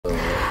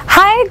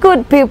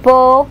Good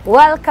people,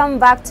 welcome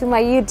back to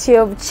my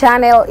YouTube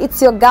channel.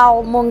 It's your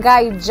girl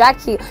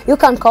Mungaijahkey. You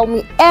can call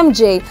me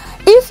MJ.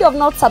 If you have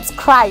not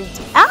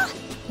subscribed,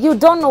 you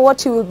don't know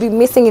what you will be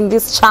missing in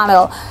this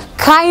channel.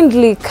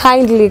 Kindly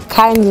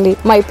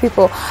my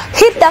people,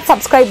 hit that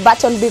subscribe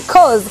button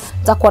because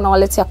takuwa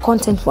nawaletea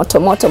content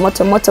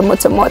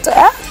moto.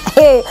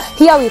 Hey,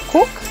 here we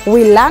cook,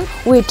 we learn,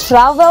 we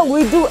travel,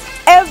 we do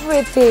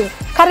everything.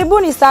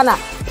 Karibuni sana.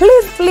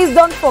 Please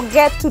don't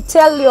forget to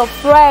tell your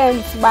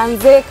friends.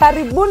 Banze,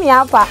 karibuni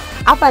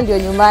hapa ndio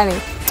nyumbani.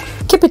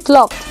 Keep it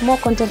locked,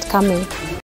 more content coming.